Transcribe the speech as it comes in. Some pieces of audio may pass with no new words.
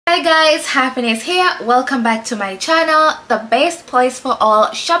Hi guys, Happiness here. Welcome back to my channel, the best place for all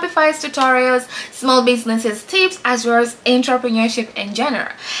Shopify tutorials, small businesses tips, as well as entrepreneurship in general.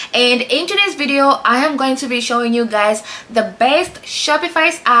 And in today's video, I am going to be showing you guys the best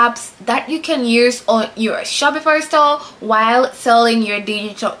Shopify apps that you can use on your Shopify store while selling your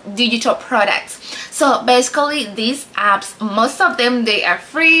digital products. So basically, these apps, most of them they are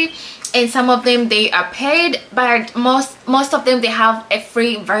free, and some of them they are paid, but most of them they have a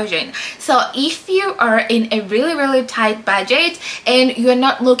free version. So if you are in a really tight budget and you're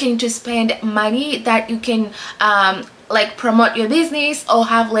not looking to spend money that you can like promote your business or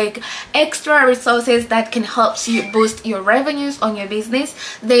have like extra resources that can help you boost your revenues on your business,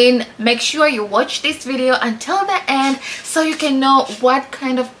 then make sure you watch this video until the end so you can know what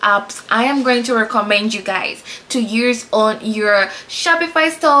kind of apps I am going to recommend you guys to use on your Shopify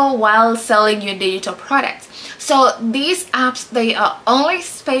store while selling your digital products. So these apps, they are only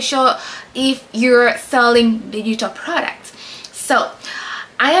special if you're selling digital products. So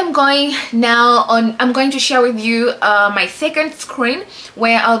I'm going to share with you my second screen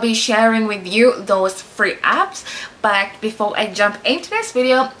where I'll be sharing with you those free apps. But before I jump into this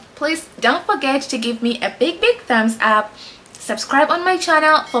video, please don't forget to give me a big thumbs up, subscribe on my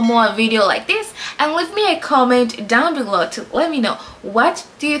channel for more video like this, and leave me a comment down below to let me know what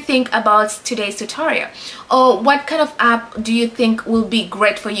do you think about today's tutorial, or what kind of app do you think will be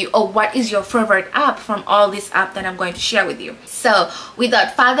great for you, or what is your favorite app from all these apps that I'm going to share with you. So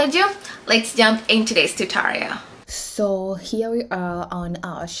without further ado, let's jump into today's tutorial. So here we are on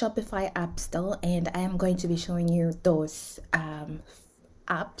our Shopify App Store, and I am going to be showing you those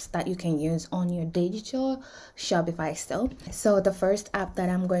apps that you can use on your digital Shopify store. So the first app that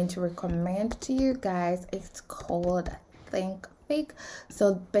I'm going to recommend to you guys is called ThinkBig.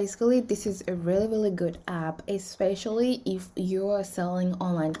 So basically this is a really good app, especially if you're selling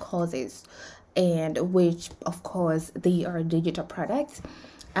online courses, and which of course they are digital products.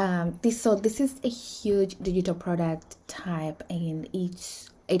 This is a huge digital product type, and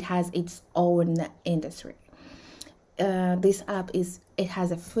it has its own industry. This app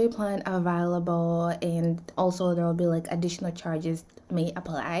has a free plan available, and also there will be like additional charges may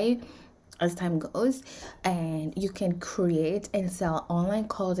apply as time goes, and you can create and sell online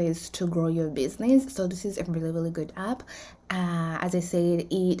courses to grow your business. So this is a really good app. As I said,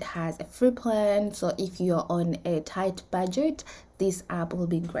 it has a free plan, so if you're on a tight budget, this app will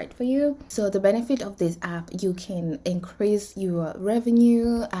be great for you. So the benefit of this app, you can increase your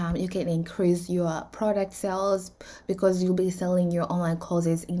revenue, you can increase your product sales because you'll be selling your online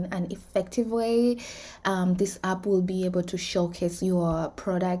courses in an effective way. This app will be able to showcase your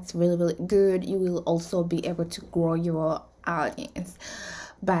products really good. You will also be able to grow your audience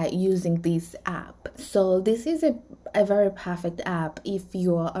by using this app. So this is a very perfect app if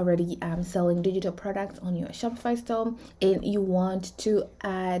you're already selling digital products on your Shopify store and you want to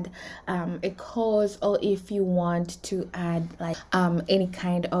add a course, or if you want to add like any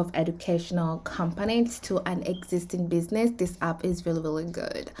kind of educational components to an existing business. This app is really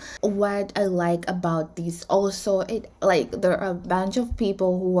good. What I like about this also, there are a bunch of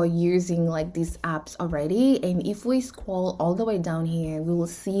people who are using like these apps already, and if we scroll all the way down here, we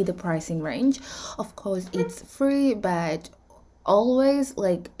will see the pricing range. Of course it's free, but always,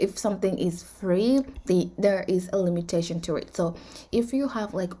 like, if something is free, there is a limitation to it. So if you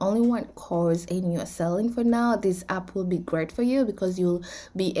have like only one course and you're selling for now, this app will be great for you because you'll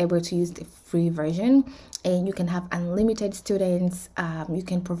be able to use the free version, and you can have unlimited students. You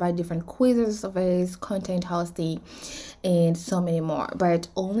can provide different quizzes, surveys, content hosting, and so many more, but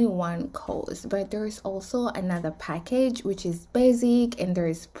only one course. But there is also another package which is basic, and there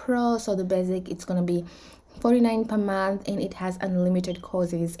is pro. So the basic, it's gonna be $49 per month, and it has unlimited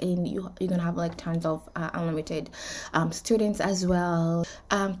courses, and you're gonna have like tons of unlimited students as well.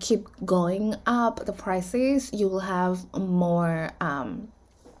 Keep going up the prices, you will have more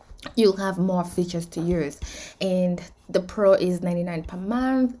features to use, and the pro is $99 per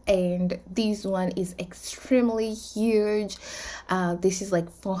month, and this one is extremely huge. This is like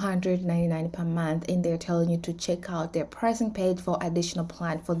 $499 per month, and they're telling you to check out their pricing page for additional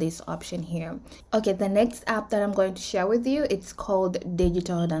plan for this option here. Okay, the next app that I'm going to share with you, it's called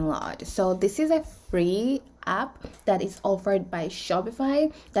Digital Download. So this is a free app that is offered by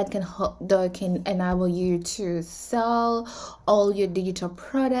Shopify that can enable you to sell all your digital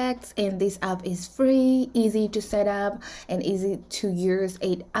products, and this app is free, easy to set up, and easy to use.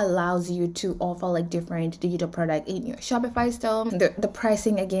 It allows you to offer like different digital product in your Shopify store. The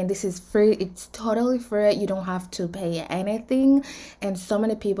pricing, again, this is free. It's totally free. You don't have to pay anything, and so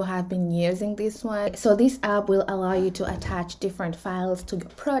many people have been using this one. So this app will allow you to attach different files to your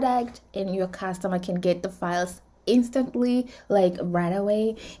product, and your customer can get the files instantly, like right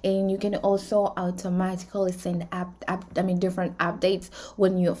away. And you can also automatically send different updates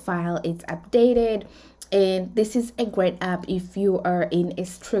when your file is updated. And this is a great app if you are in a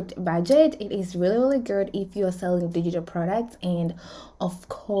strict budget. It is really good if you're selling digital products, and of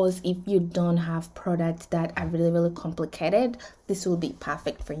course if you don't have products that are really complicated, this will be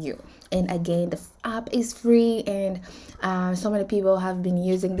perfect for you. And again, the app is free, and so many people have been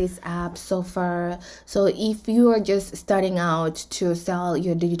using this app so far. So if you are just starting out to sell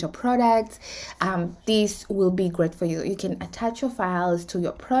your digital products, this will be great for you. You can attach your files to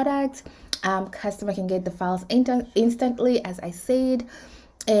your products. Customer can get the files instantly, as I said,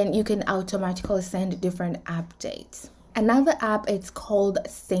 and you can automatically send different updates. Another app, it's called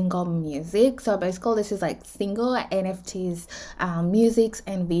Single Music. So basically this is like single NFTs, musics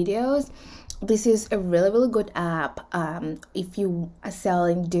and videos. This is a really good app if you are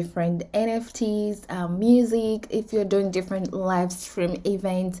selling different NFTs, music, if you're doing different live stream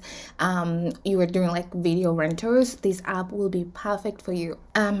events, you are doing like video rentals, this app will be perfect for you.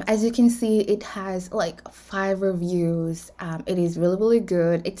 As you can see, it has like 5 reviews. It is really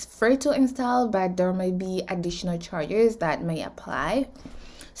good. It's free to install, but there may be additional charges that may apply.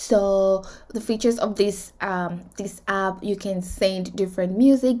 So the features of this app, you can send different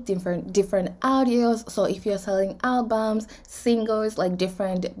music, different audios. So if you're selling albums, singles, like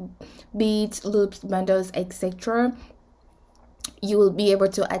different beats, loops, bundles, etc., you will be able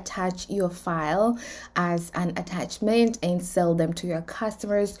to attach your file as an attachment and sell them to your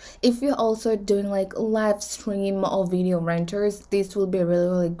customers. If you're also doing like live stream or video renters, this will be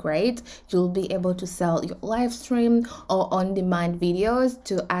really great. You'll be able to sell your live stream or on-demand videos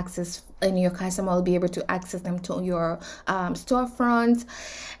to access, and your customer will be able to access them to your storefront.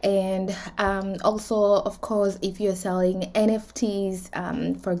 And also, of course, if you're selling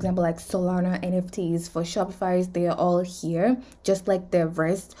NFTs, for example, like Solana NFTs for Shopify, they are all here, just like the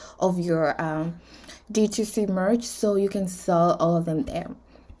rest of your D2C merch, so you can sell all of them there.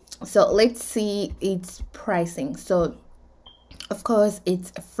 So let's see its pricing. So of course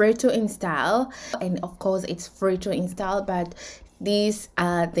it's free to install, but these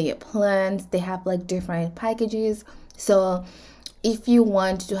are the plans. They have like different packages. So if you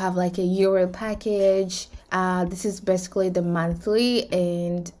want to have like a euro package, this is basically the monthly.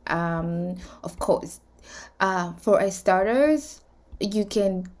 And of course, for a starters, you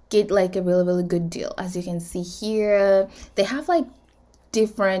can get like a really good deal. As you can see here, they have like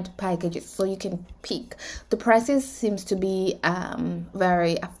different packages, so you can pick. The prices seems to be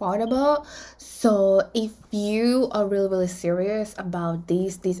very affordable. So if you are really serious about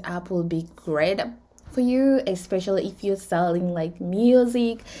this app will be great for you, especially if you're selling like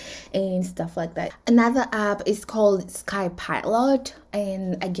music and stuff like that. Another app is called Skypilot,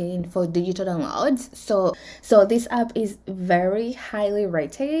 and again for digital downloads. So this app is very highly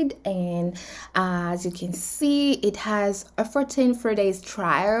rated, and as you can see, it has a 14 free days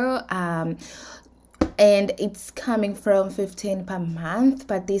trial, and it's coming from 15 per month.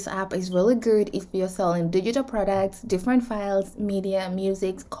 But this app is really good if you're selling digital products, different files, media,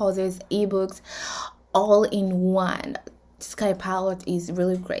 music, courses, ebooks, all in one. Skypilot is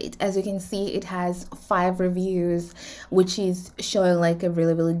really great. As you can see, it has 5 reviews, which is showing like a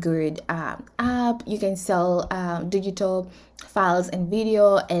really good app. You can sell digital files and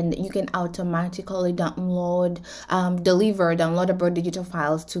video, and you can automatically deliver downloadable digital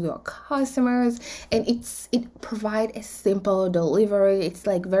files to your customers, and it provides a simple delivery. It's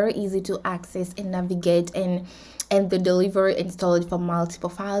like very easy to access and navigate, and the delivery installed for multiple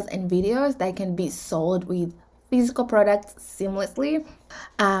files and videos that can be sold with physical products seamlessly.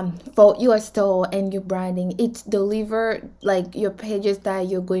 For your store and your branding, it deliver like your pages that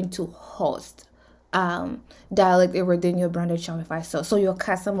you're going to host directly within your branded Shopify store, so your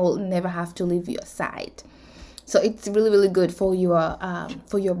customer will never have to leave your site. So it's really good for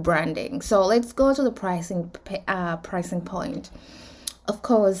your branding. So let's go to the pricing point. Of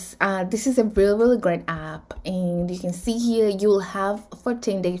course, this is a really great app, and you can see here you'll have a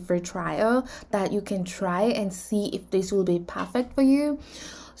 14-day free trial that you can try and see if this will be perfect for you.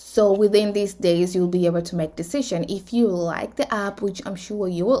 So within these days, you'll be able to make decision. If you like the app, which I'm sure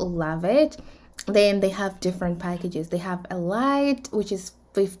you will love it, then they have different packages. They have a light, which is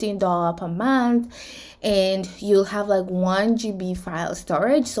 $15 per month, and you'll have like 1 GB file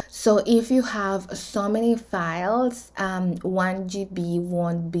storage. So if you have so many files, 1 GB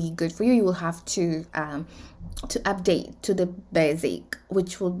won't be good for you. You will have to update to the basic,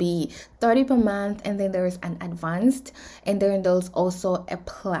 which will be 30 per month, and then there's an advanced, and then there's also a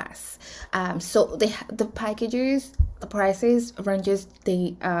plus. So the packages, the prices ranges,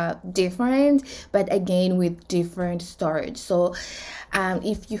 they are different, but again with different storage. So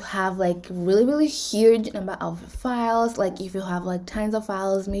if you have like really huge number of files, like if you have like tons of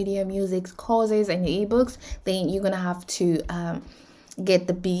files, media, music, courses, and ebooks, then you're gonna have to get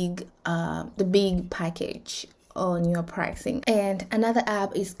the big package on your pricing. And another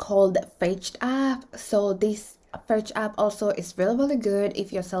app is called Fetched app. So this Fetch app also is really good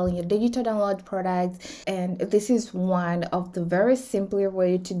if you're selling your digital download products, and this is one of the very simpler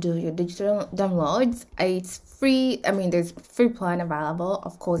way to do your digital downloads. It's free. I mean, there's free plan available.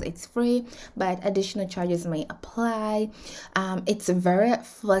 Of course, it's free, but additional charges may apply. It's very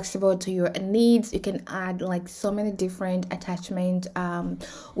flexible to your needs. You can add like so many different attachments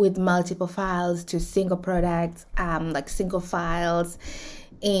with multiple files to single products, like single files,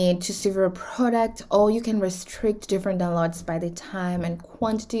 and to several product, or you can restrict different downloads by the time and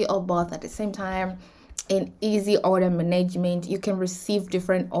quantity, or both at the same time. In easy order management, you can receive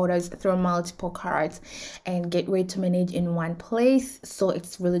different orders through multiple cards and get ready to manage in one place. So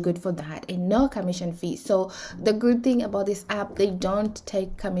it's really good for that, and no commission fee. So the good thing about this app, they don't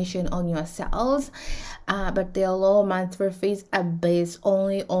take commission on your sales, but their low monthly fees are based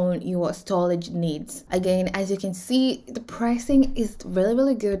only on your storage needs. Again, as you can see, the pricing is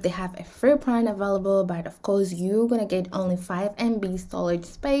really good. They have a free plan available, but of course you're gonna get only 5 MB storage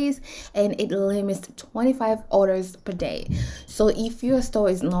space, and it limits 25 orders per day. So if your store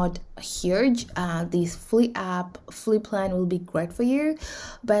is not huge, this free plan will be great for you.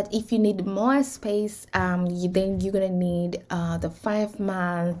 But if you need more space, then you're gonna need the 5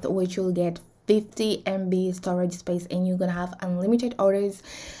 month, which you'll get 50 MB storage space, and you're gonna have unlimited orders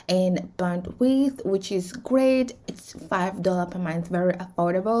and bandwidth, which is great. It's $5 per month, very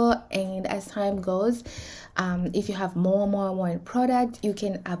affordable. And as time goes, if you have more product, you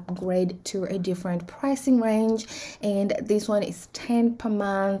can upgrade to a different pricing range, and this one is 10 per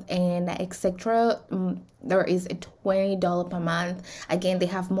month and etc. There is a $20 per month. Again, they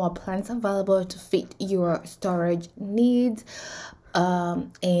have more plans available to fit your storage needs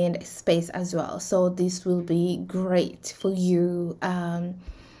and space as well. So this will be great for you,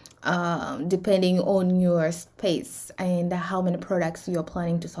 depending on your space and how many products you're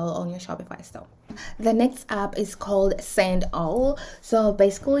planning to sell on your Shopify store. The next app is called SendAll. So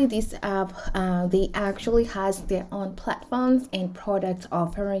basically this app, they actually has their own platforms and product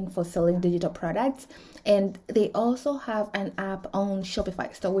offering for selling digital products, and they also have an app on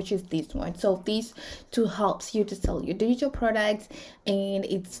Shopify store, which is this one. So these two helps you to sell your digital products, and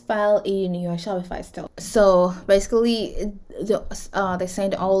it's filed in your Shopify store. So basically they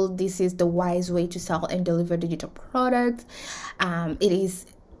SendAll, this is the wise way to sell and deliver digital products. It is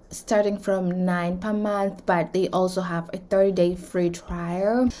starting from $9 per month, but they also have a 30-day free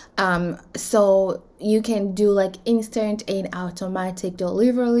trial. So you can do like instant and automatic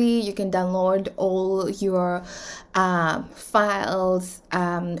delivery. You can download all your files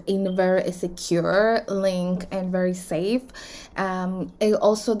in a very secure link and very safe. And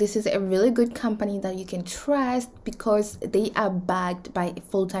also, this is a really good company that you can trust because they are backed by a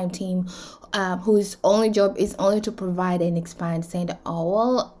full-time team whose only job is only to provide and expand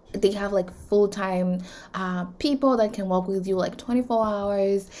SendAll. They have like full-time people that can work with you like 24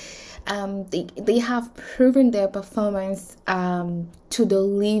 hours. They have proven their performance to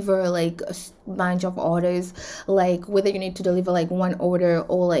deliver like a bunch of orders, like whether you need to deliver like one order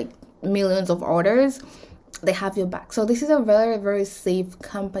or like millions of orders, they have your back. So this is a very safe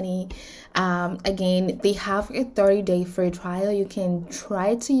company. Again, they have a 30-day free trial. You can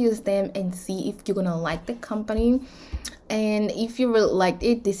try to use them and see if you're gonna like the company. And if you really liked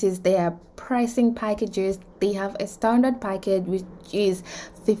it, this is their pricing packages. They have a standard package which is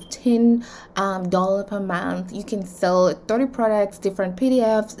 $15 per month. You can sell 30 products, different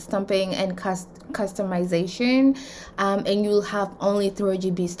PDFs, stamping, and customization, and you'll have only 3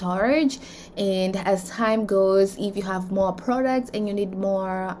 GB storage. And as time goes, if you have more products and you need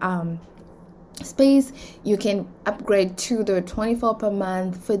more space, you can upgrade to the 24 per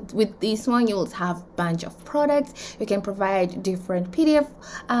month. With this one, you'll have bunch of products. You can provide different PDF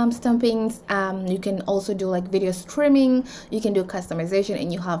stampings. You can also do like video streaming. You can do customization,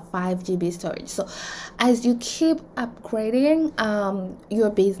 and you have 5 GB storage. So as you keep upgrading your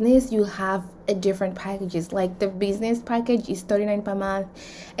business, you'll have a different packages. Like the business package is 39 per month,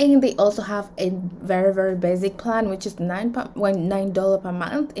 and they also have a very basic plan, which is $9 per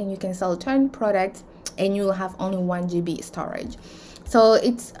month, and you can sell 10 products and you will have only 1 GB storage. So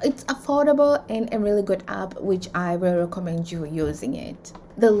it's affordable and a really good app, which I will recommend you using it.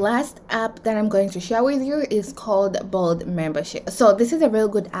 The last app that I'm going to share with you is called Bold Membership. So this is a real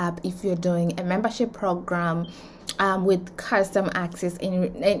good app if you're doing a membership program with custom access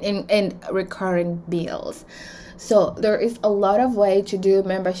and recurring bills. So there is a lot of way to do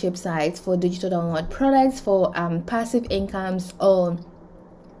membership sites for digital download products for passive incomes on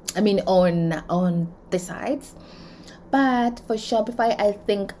the sites. But for Shopify, I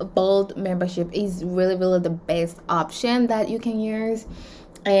think Bold Membership is really the best option that you can use.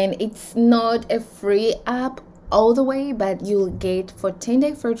 And it's not a free app all the way, but you'll get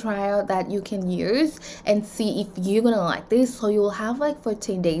 14-day free trial that you can use and see if you're gonna like this. So you'll have like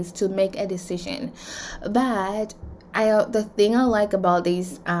 14 days to make a decision. But the thing I like about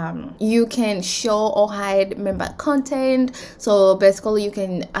this, you can show or hide member content. So basically you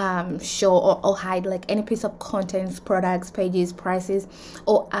can show or hide like any piece of content, products, pages, prices,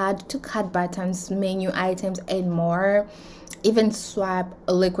 or add to cart buttons, menu items, and more. Even swap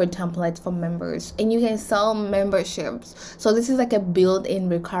a liquid template for members, and you can sell memberships. So this is like a built-in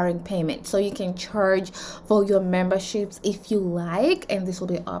recurring payment, so you can charge for your memberships if you like, and this will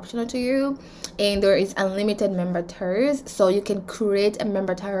be optional to you. And there is unlimited member tiers, so you can create a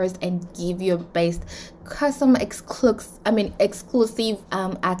member tiers and give your best custom exclusive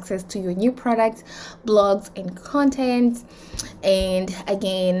access to your new products, blogs, and content. And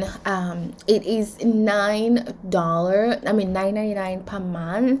again, it is $9.99 per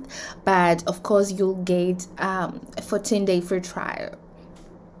month, but of course you'll get a 14-day free trial.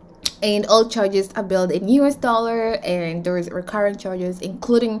 And all charges are billed in US dollar, and there is recurring charges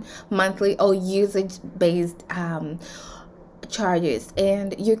including monthly or usage based charges,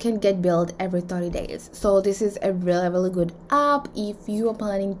 and you can get billed every 30 days. So this is a really good app if you are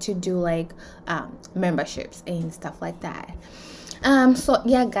planning to do like memberships and stuff like that. So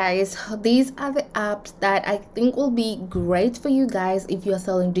yeah guys, these are the apps that I think will be great for you guys if you're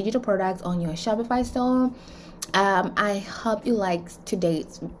selling digital products on your Shopify store. I hope you liked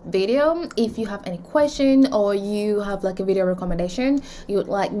today's video. If you have any question or you have like a video recommendation you would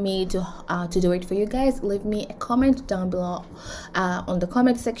like me to do it for you guys, leave me a comment down below on the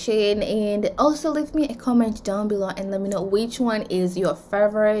comment section, and also leave me a comment down below and let me know which one is your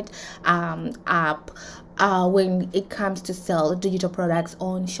favorite app when it comes to sell digital products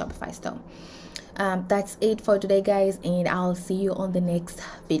on Shopify store. That's it for today guys, and I'll see you on the next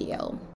video.